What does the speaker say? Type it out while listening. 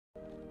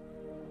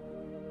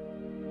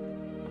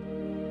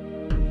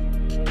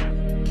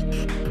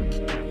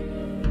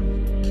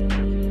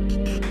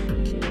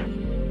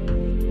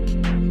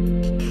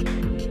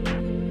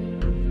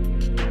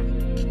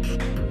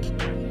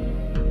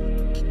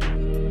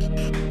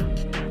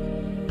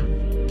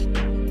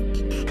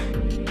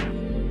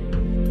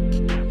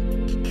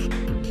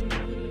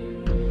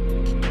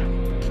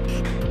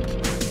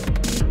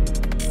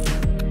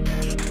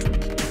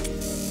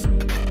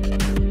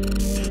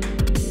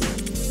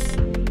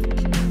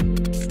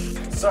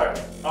So,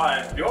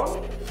 I'm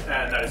Björn,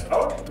 and that is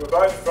Owen. We're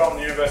both from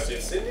the University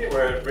of Sydney.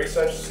 We're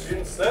research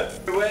students there.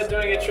 We're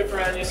doing a trip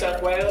around New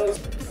South Wales.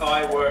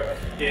 I work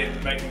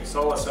in making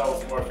solar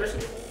cells more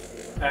efficient,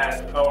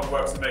 and Owen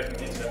works in making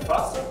the internet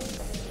faster.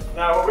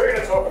 Now, what we're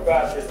going to talk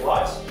about is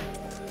light.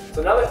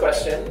 So another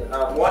question,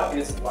 what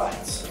is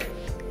light?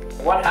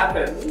 What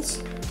happens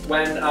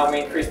when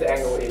we increase the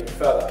angle even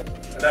further?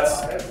 And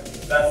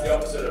that's the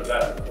opposite of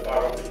that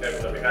fiber optic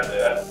cable that we had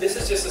there. This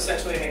is just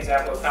essentially an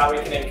example of how we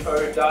can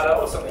encode data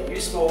or something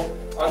useful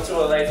onto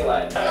a laser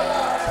light.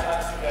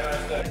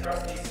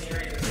 Across these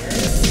series of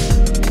mirrors.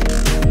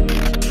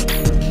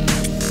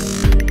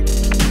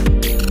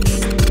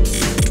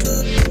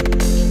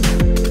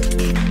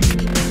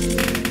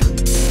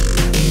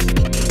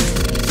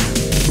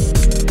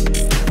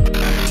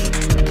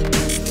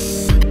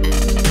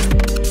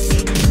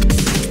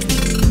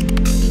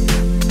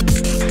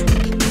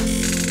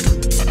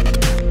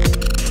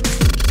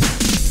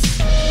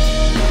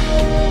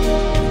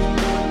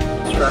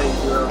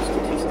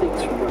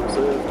 Statistics from the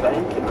Reserve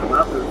Bank and from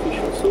other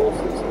official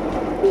sources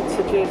that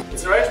suggest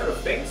It's an arrangement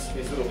of things,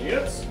 these little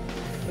units.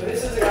 So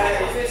this is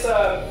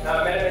a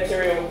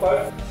metamaterial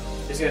quote.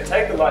 He's going to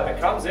take the light that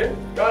comes in,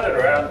 guide it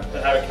around,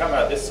 and have it come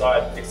out this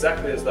side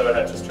exactly as though it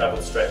had just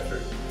travelled straight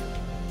through.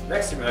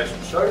 Next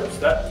simulation shows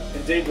that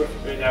indeed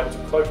we've been able to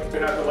cloak it. We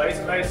have the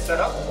laser maze set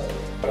up.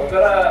 We've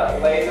got a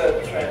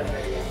laser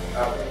transmitting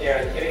here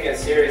and hitting a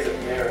series of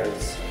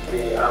mirrors.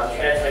 The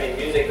transmitting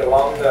music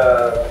along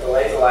the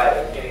laser light